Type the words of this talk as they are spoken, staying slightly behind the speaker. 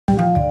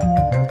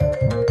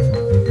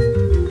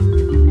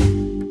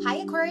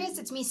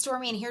it's me,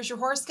 Stormie, and here's your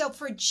horoscope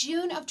for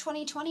June of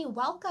 2020.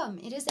 Welcome.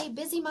 It is a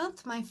busy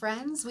month, my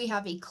friends. We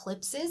have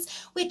eclipses,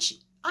 which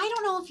I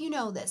don't know if you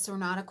know this or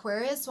not,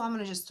 Aquarius, so I'm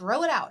going to just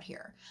throw it out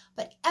here.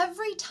 But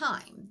every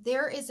time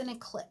there is an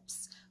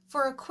eclipse,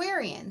 for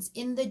Aquarians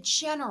in the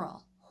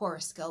general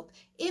horoscope,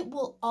 it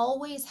will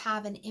always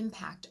have an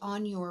impact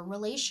on your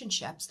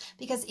relationships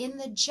because in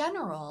the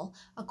general,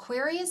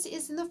 Aquarius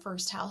is in the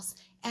first house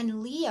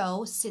and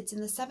Leo sits in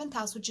the seventh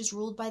house, which is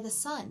ruled by the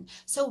sun.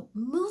 So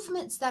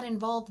movements that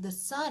involve the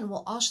sun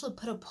will also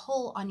put a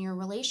pull on your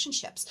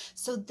relationships.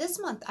 So this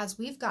month, as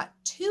we've got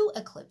two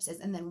eclipses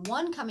and then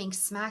one coming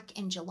smack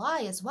in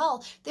July as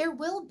well, there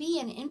will be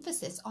an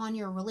emphasis on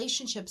your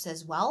relationships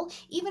as well,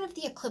 even if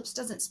the eclipse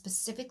doesn't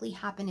specifically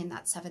happen in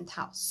that seventh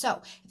house.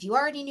 So if you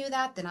already knew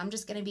that, then I'm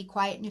just going to be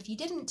quiet. And if you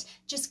didn't,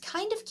 just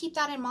kind of keep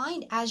that in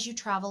mind as you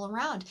travel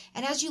around.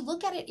 And as you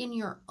look at it in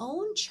your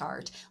own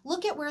chart,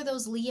 look at where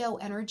those Leo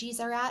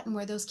energies are at and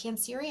where those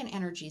Cancerian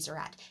energies are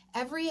at.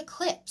 Every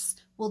eclipse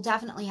will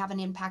definitely have an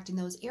impact in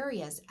those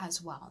areas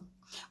as well.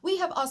 We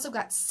have also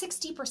got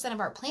 60% of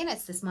our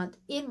planets this month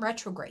in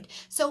retrograde.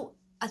 So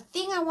a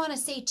thing I want to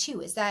say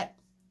too is that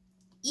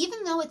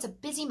even though it's a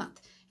busy month,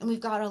 and we've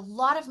got a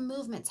lot of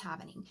movements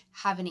happening.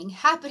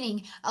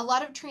 A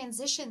lot of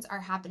transitions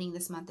are happening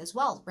this month as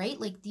well, right?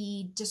 Like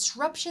the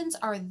disruptions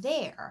are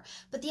there,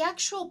 but the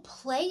actual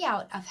play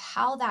out of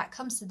how that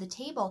comes to the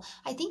table,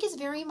 I think is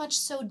very much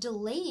so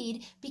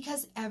delayed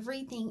because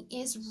everything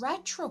is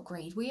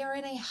retrograde. We are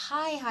in a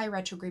high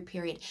retrograde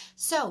period.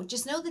 So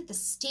just know that the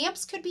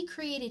stamps could be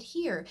created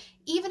here,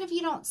 even if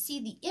you don't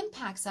see the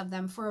impacts of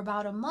them for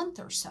about a month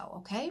or so,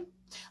 okay?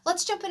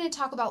 Let's jump in and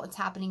talk about what's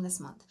happening this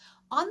month.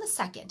 On the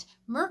 2nd,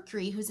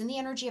 Mercury, who's in the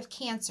energy of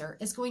Cancer,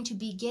 is going to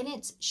begin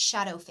its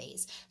shadow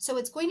phase. So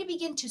it's going to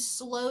begin to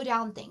slow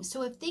down things.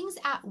 So if things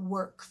at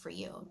work for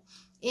you,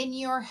 in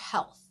your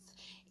health,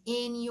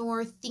 in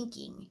your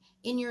thinking,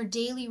 in your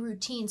daily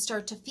routine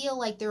start to feel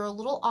like they're a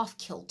little off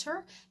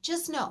kilter,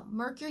 just know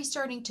Mercury's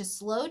starting to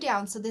slow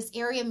down. So this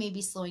area may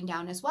be slowing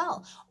down as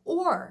well.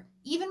 Or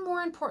even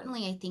more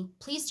importantly, I think,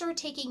 please start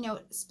taking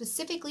note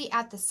specifically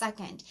at the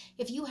 2nd.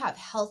 If you have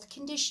health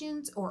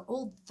conditions or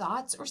old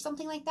thoughts or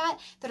something like that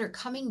that are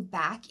coming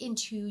back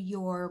into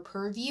your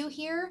purview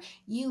here,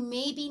 you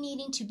may be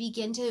needing to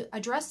begin to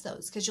address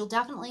those because you'll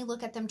definitely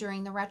look at them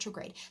during the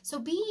retrograde. So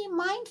be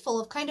mindful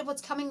of kind of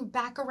what's coming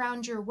back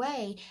around your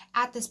way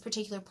at this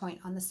particular point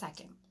on the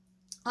 2nd.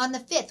 On the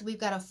 5th, we've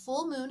got a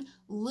full moon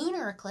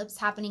lunar eclipse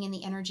happening in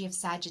the energy of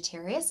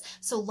Sagittarius,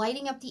 so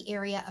lighting up the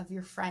area of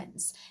your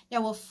friends.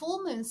 Now, a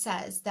full moon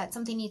says that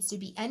something needs to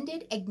be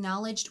ended,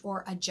 acknowledged,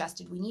 or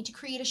adjusted. We need to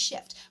create a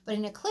shift, but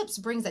an eclipse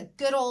brings a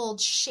good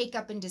old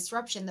shake-up and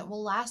disruption that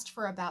will last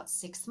for about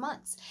 6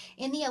 months.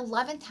 In the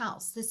 11th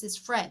house, this is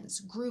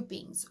friends,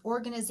 groupings,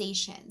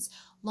 organizations,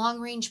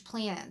 long-range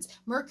plans.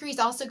 Mercury's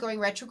also going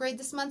retrograde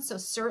this month, so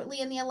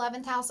certainly in the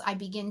 11th house, I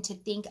begin to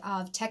think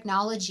of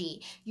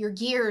technology, your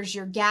gears,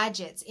 your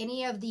gadgets,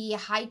 any of the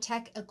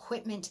high-tech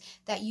equipment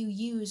that you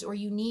use or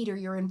you need or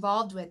you're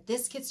involved with.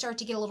 This could start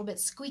to get a little bit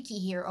squeaky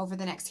here over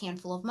the next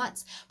handful of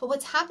months. But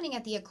what's happening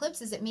at the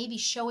eclipse is it may be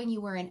showing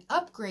you where an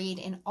upgrade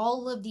in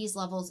all of these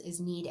levels is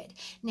needed.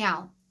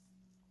 Now,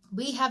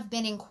 we have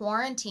been in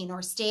quarantine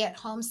or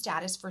stay-at-home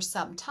status for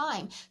some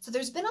time. So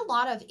there's been a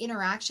lot of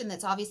interaction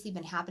that's obviously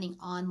been happening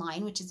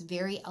online, which is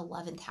very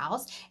 11th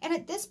house. And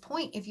at this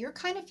point, if you're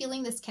kind of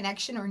feeling this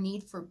connection or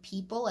need for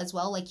people as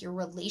well, like your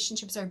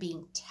relationships are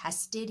being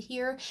tested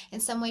here in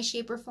some way,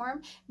 shape, or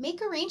form,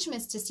 make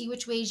arrangements to see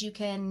which ways you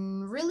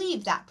can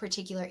relieve that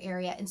particular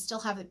area and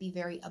still have it be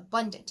very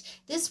abundant.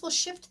 This will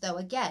shift, though,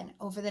 again,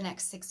 over the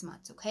next 6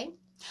 months, okay?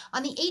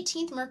 On the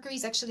 18th, Mercury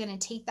is actually going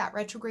to take that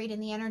retrograde in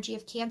the energy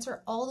of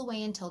Cancer all the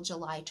way until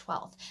July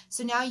 12th.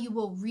 So now you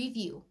will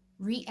review,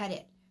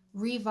 re-edit,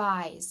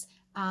 revise,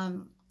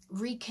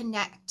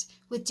 reconnect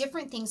with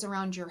different things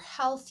around your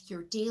health,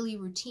 your daily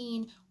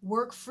routine,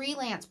 work.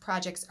 Freelance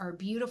projects are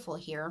beautiful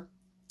here.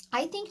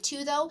 I think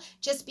too, though,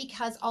 just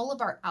because all of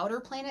our outer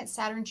planets,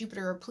 Saturn,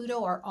 Jupiter, or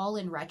Pluto, are all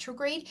in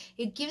retrograde,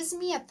 it gives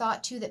me a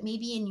thought too that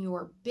maybe in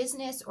your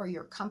business or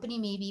your company,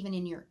 maybe even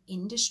in your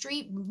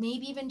industry,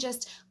 maybe even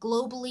just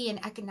globally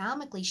and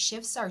economically,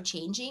 shifts are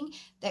changing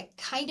that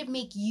kind of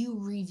make you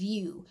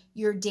review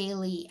your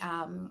daily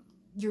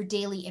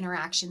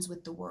interactions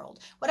with the world.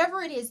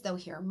 Whatever it is, though,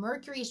 here,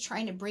 Mercury is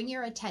trying to bring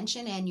your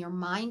attention and your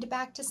mind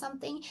back to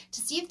something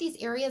to see if these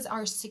areas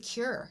are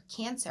secure.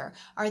 Cancer,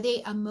 are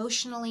they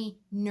emotionally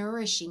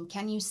nourishing?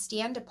 Can you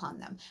stand upon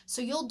them?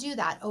 So you'll do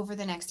that over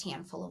the next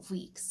handful of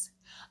weeks.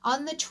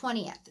 On the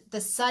 20th,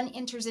 the sun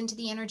enters into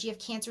the energy of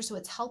Cancer, so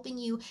it's helping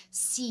you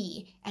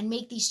see and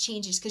make these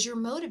changes because you're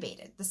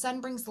motivated. The sun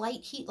brings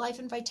light, heat, life,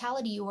 and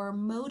vitality. You are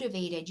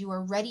motivated. You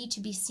are ready to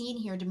be seen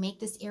here to make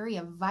this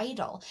area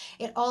vital.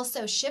 It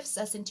also shifts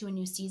us into a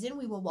new season.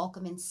 We will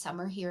welcome in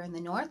summer here in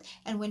the north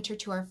and winter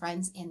to our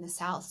friends in the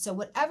south. So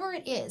whatever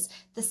it is,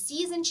 the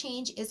season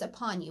change is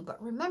upon you.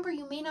 But remember,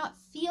 you may not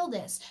feel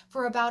this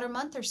for about a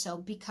month or so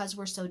because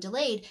we're so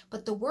delayed,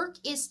 but the work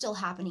is still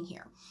happening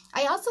here.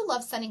 I also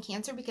love Sun and Cancer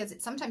Cancer because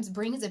it sometimes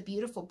brings a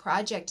beautiful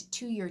project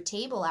to your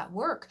table at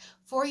work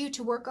for you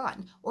to work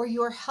on, or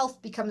your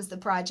health becomes the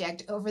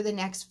project over the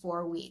next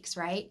 4 weeks,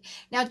 right?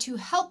 Now, to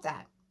help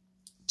that,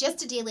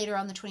 just a day later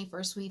on the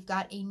 21st, we've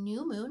got a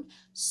new moon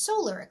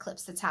solar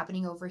eclipse that's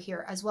happening over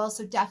here as well.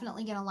 So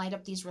definitely going to light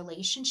up these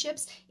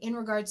relationships in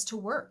regards to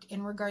work,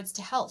 in regards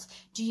to health.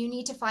 Do you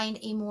need to find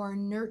a more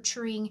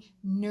nurturing,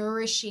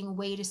 nourishing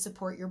way to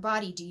support your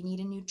body? Do you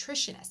need a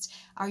nutritionist?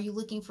 Are you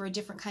looking for a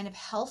different kind of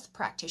health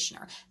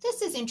practitioner?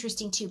 This is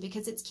interesting too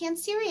because it's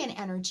Cancerian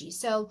energy.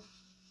 So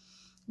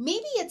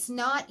maybe it's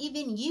not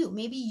even you.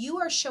 Maybe you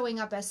are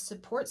showing up as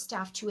support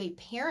staff to a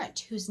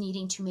parent who's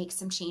needing to make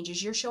some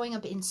changes. You're showing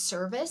up in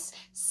service,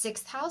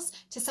 6th house,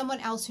 to someone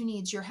else who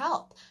needs your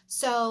help.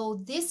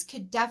 So this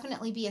could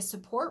definitely be a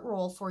support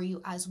role for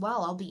you as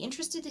well. I'll be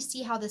interested to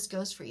see how this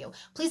goes for you.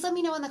 Please let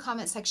me know in the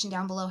comment section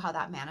down below how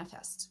that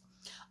manifests.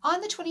 On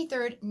the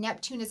 23rd,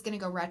 Neptune is going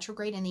to go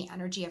retrograde in the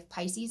energy of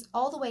Pisces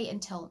all the way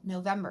until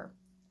November.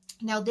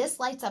 Now, this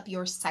lights up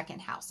your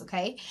 2nd house,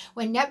 okay?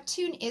 When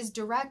Neptune is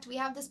direct, we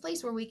have this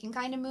place where we can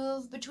kind of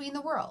move between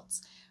the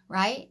worlds,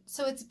 right?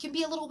 So it can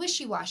be a little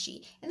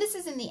wishy-washy. And this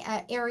is in the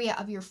area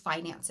of your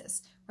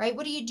finances, right?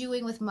 What are you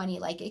doing with money?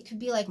 Like, it could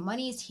be like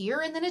money's here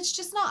and then it's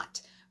just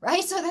not,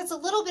 right? So that's a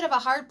little bit of a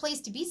hard place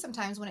to be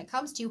sometimes when it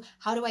comes to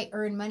how do I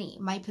earn money,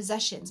 my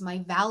possessions, my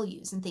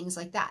values, and things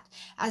like that.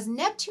 As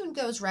Neptune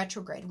goes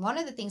retrograde, one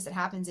of the things that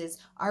happens is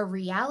our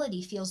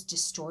reality feels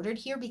distorted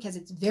here because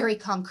it's very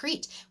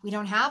concrete. We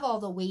don't have all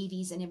the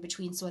wavies and in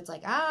between. So it's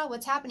like,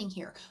 what's happening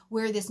here?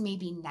 Where this may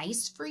be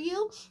nice for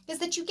you is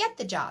that you get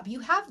the job.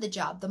 You have the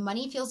job. The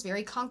money feels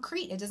very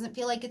concrete. It doesn't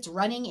feel like it's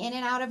running in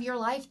and out of your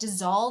life,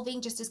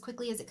 dissolving just as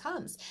quickly as it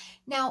comes.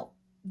 Now,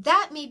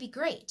 that may be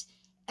great.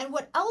 And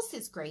what else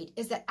is great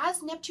is that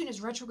as Neptune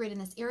is retrograde in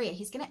this area,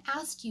 he's going to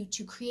ask you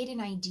to create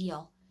an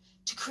ideal,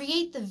 to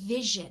create the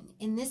vision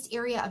in this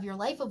area of your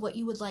life of what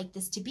you would like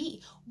this to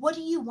be. What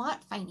do you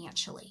want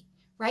financially,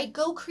 right?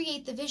 Go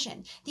create the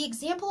vision. The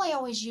example I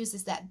always use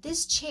is that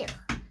this chair,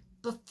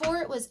 before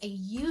it was a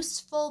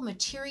useful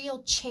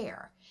material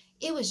chair,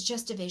 it was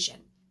just a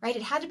vision. Right?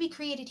 It had to be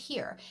created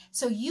here.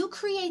 So you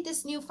create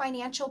this new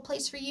financial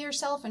place for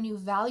yourself, a new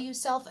value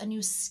self, a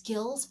new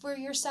skills for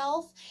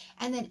yourself.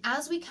 And then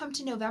as we come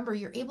to November,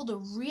 you're able to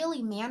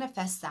really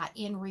manifest that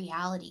in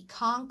reality,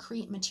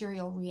 concrete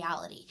material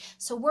reality.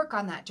 So work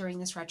on that during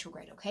this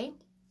retrograde, okay?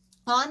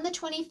 On the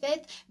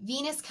 25th,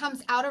 Venus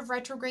comes out of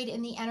retrograde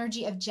in the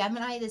energy of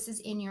Gemini. This is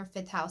in your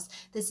 5th house.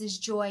 This is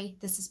joy.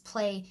 This is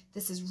play.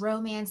 This is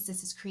romance.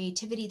 This is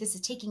creativity. This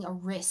is taking a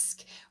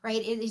risk, right?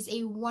 It is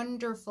a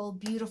wonderful,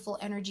 beautiful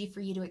energy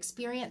for you to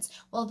experience.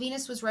 While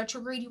Venus was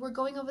retrograde, you were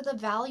going over the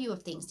value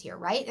of things here,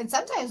 right? And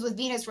sometimes with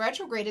Venus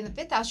retrograde in the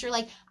 5th house, you're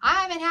like, I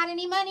haven't had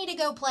any money to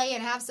go play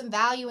and have some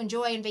value and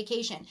joy and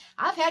vacation.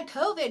 I've had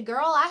COVID,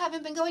 girl. I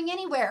haven't been going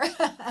anywhere.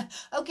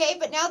 Okay,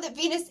 but now that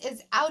Venus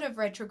is out of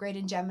retrograde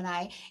in Gemini,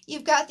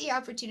 you've got the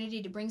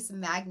opportunity to bring some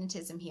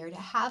magnetism here, to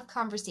have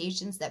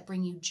conversations that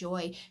bring you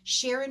joy,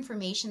 share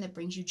information that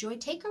brings you joy,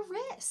 take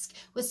a risk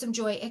with some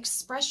joy,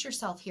 express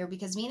yourself here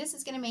because Venus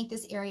is going to make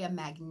this area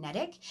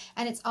magnetic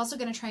and it's also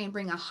going to try and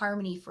bring a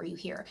harmony for you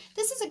here.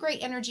 This is a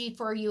great energy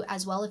for you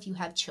as well if you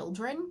have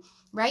children,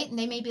 right? And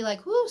they may be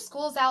like, whoo,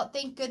 school's out,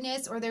 thank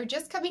goodness, or they're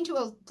just coming to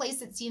a place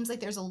that seems like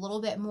there's a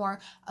little bit more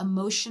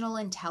emotional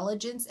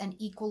intelligence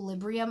and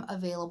equilibrium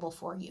available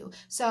for you.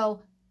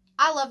 So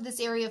I love this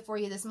area for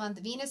you this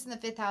month. Venus in the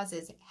 5th house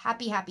is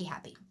happy, happy,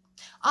 happy.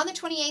 On the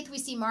 28th, we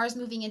see Mars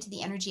moving into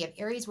the energy of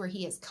Aries where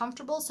he is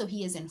comfortable. So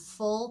he is in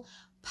full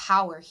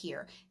power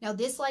here. Now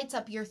this lights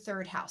up your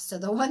 3rd house. So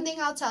the one thing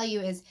I'll tell you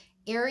is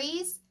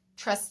Aries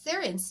trusts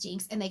their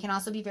instincts and they can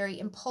also be very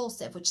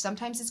impulsive, which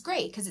sometimes is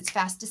great because it's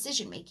fast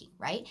decision making,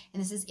 right?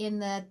 And this is in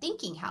the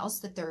thinking house,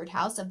 the 3rd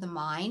house of the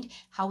mind,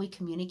 how we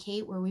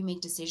communicate, where we make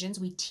decisions,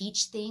 we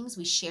teach things,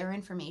 we share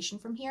information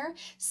from here.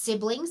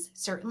 Siblings,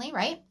 certainly,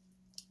 right?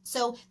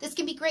 So this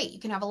can be great. You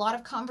can have a lot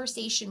of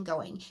conversation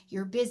going.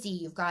 You're busy.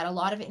 You've got a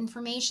lot of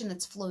information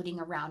that's floating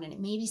around and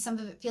maybe some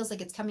of it feels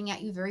like it's coming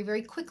at you very,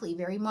 very quickly,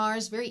 very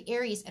Mars, very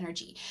Aries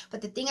energy.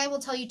 But the thing I will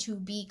tell you to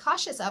be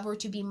cautious of or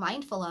to be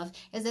mindful of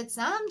is that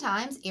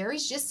sometimes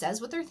Aries just says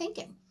what they're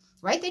thinking.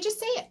 Right? They just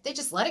say it. They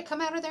just let it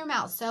come out of their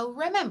mouth. So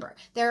remember,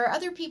 there are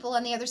other people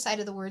on the other side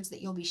of the words that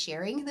you'll be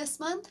sharing this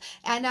month.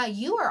 And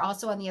you are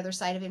also on the other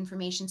side of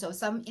information. So if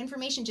some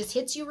information just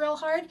hits you real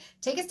hard,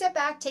 take a step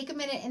back, take a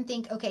minute and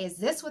think, okay, is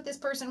this what this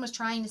person was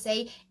trying to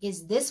say?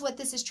 Is this what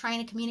this is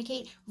trying to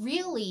communicate?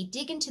 Really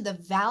dig into the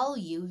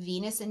value,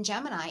 Venus and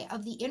Gemini,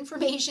 of the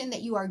information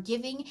that you are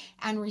giving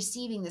and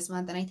receiving this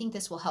month. And I think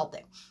this will help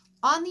it.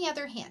 On the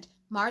other hand,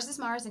 Mars is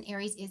Mars and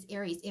Aries is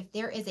Aries. If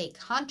there is a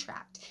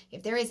contract,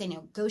 if there is a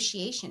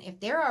negotiation, if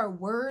there are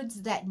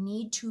words that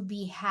need to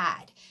be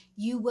had,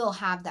 you will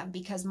have them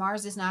because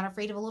Mars is not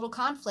afraid of a little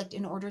conflict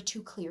in order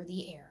to clear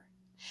the air.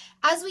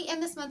 As we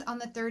end this month on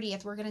the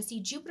 30th, we're going to see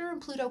Jupiter and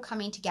Pluto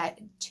coming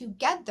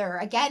together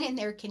again in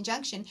their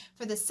conjunction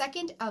for the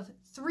second of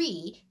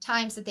 3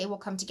 times that they will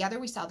come together.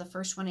 We saw the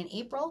first one in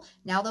April.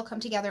 Now they'll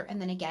come together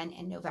and then again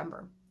in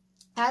November.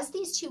 As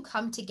these two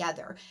come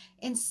together,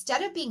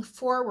 instead of being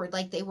forward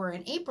like they were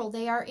in April,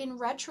 they are in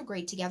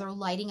retrograde together,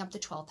 lighting up the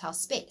 12th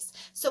house space.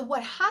 So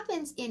what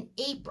happens in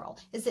April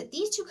is that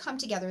these two come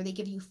together, they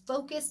give you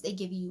focus, they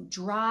give you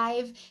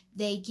drive,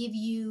 they give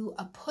you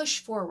a push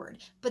forward,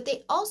 but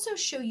they also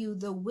show you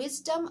the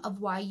wisdom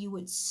of why you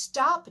would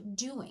stop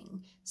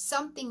doing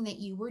something that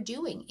you were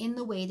doing in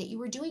the way that you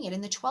were doing it.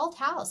 In the 12th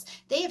house,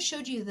 they have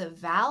showed you the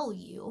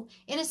value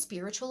in a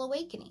spiritual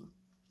awakening.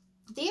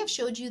 They have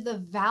showed you the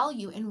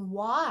value and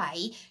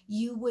why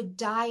you would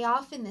die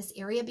off in this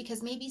area,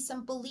 because maybe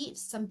some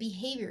beliefs, some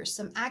behaviors,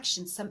 some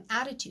actions, some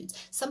attitudes,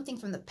 something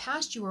from the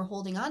past you were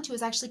holding on to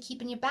is actually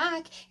keeping you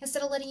back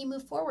instead of letting you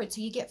move forward. So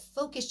you get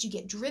focused, you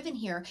get driven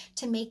here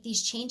to make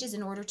these changes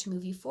in order to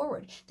move you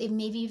forward. They've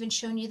maybe even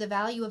shown you the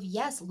value of,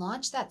 yes,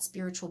 launch that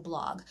spiritual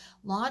blog,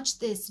 launch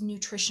this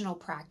nutritional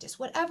practice,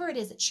 whatever it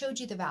is, it showed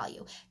you the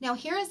value. Now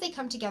here, as they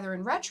come together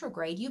in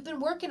retrograde, you've been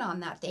working on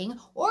that thing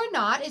or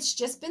not, it's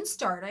just been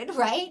started,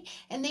 right?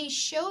 And they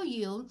show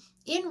you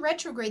in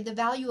retrograde the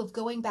value of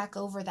going back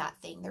over that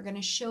thing. They're going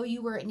to show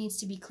you where it needs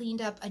to be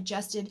cleaned up,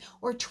 adjusted,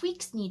 or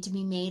tweaks need to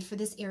be made for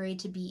this area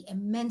to be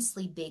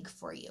immensely big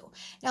for you.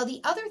 Now,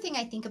 the other thing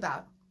I think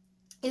about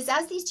is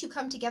as these two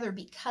come together,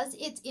 because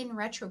it's in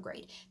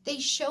retrograde, they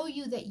show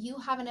you that you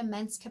have an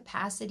immense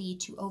capacity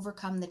to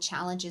overcome the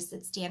challenges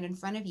that stand in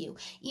front of you.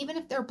 Even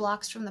if they're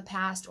blocks from the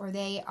past or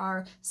they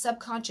are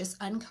subconscious,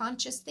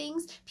 unconscious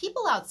things,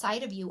 people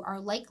outside of you are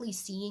likely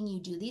seeing you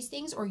do these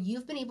things, or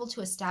you've been able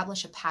to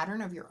establish a pattern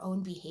of your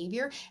own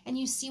behavior and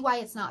you see why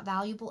it's not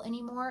valuable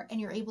anymore, and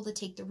you're able to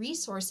take the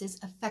resources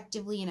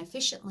effectively and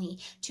efficiently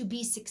to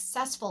be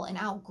successful and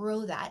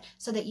outgrow that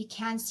so that you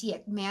can see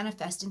it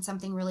manifest in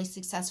something really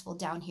successful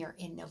down here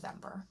in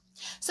November.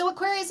 So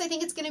Aquarius, I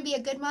think it's going to be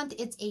a good month.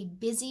 It's a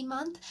busy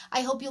month.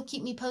 I hope you'll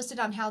keep me posted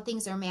on how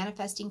things are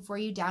manifesting for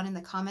you down in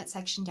the comment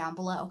section down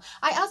below.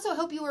 I also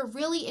hope you are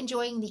really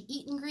enjoying the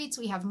eat and greets.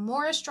 We have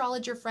more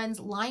astrologer friends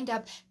lined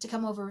up to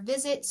come over,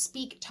 visit,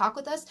 speak, talk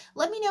with us.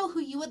 Let me know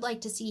who you would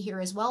like to see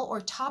here as well,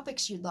 or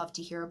topics you'd love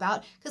to hear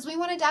about, because we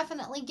want to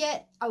definitely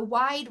get a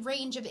wide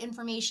range of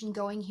information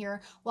going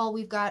here while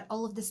we've got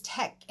all of this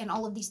tech and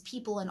all of these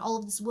people and all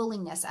of this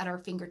willingness at our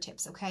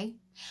fingertips, okay?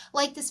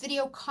 Like this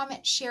video,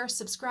 comment, share,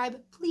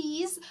 subscribe,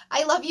 please.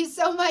 I love you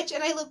so much,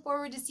 and I look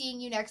forward to seeing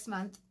you next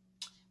month.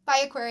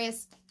 Bye,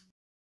 Aquarius.